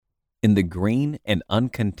In the green and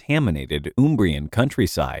uncontaminated Umbrian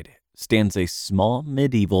countryside stands a small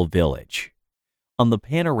medieval village. On the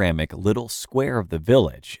panoramic little square of the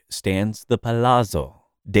village stands the Palazzo,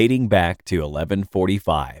 dating back to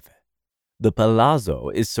 1145. The Palazzo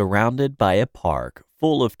is surrounded by a park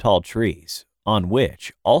full of tall trees, on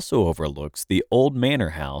which also overlooks the old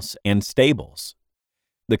manor house and stables.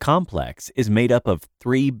 The complex is made up of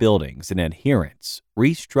 3 buildings in adherence,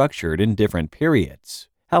 restructured in different periods,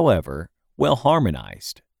 however, well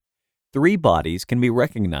harmonized. 3 bodies can be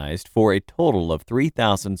recognized for a total of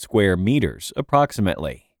 3,000 square meters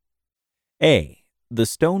approximately. A. The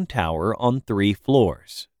stone tower on 3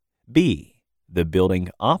 floors. B. The building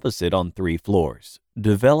opposite on 3 floors,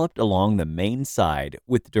 developed along the main side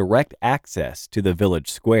with direct access to the village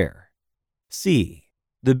square. C.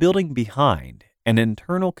 The building behind, an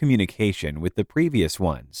internal communication with the previous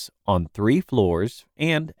ones on 3 floors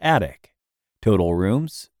and attic. Total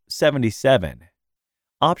rooms, 77.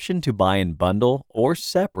 Option to buy in bundle or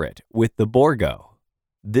separate with the Borgo.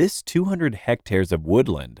 This 200 hectares of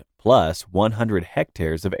woodland plus 100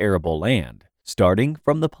 hectares of arable land, starting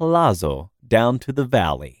from the Palazzo down to the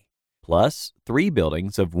valley, plus 3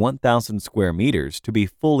 buildings of 1,000 square meters to be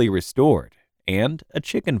fully restored, and a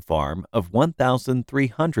chicken farm of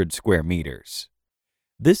 1,300 square meters.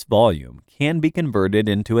 This volume can be converted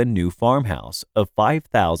into a new farmhouse of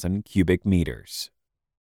 5,000 cubic meters.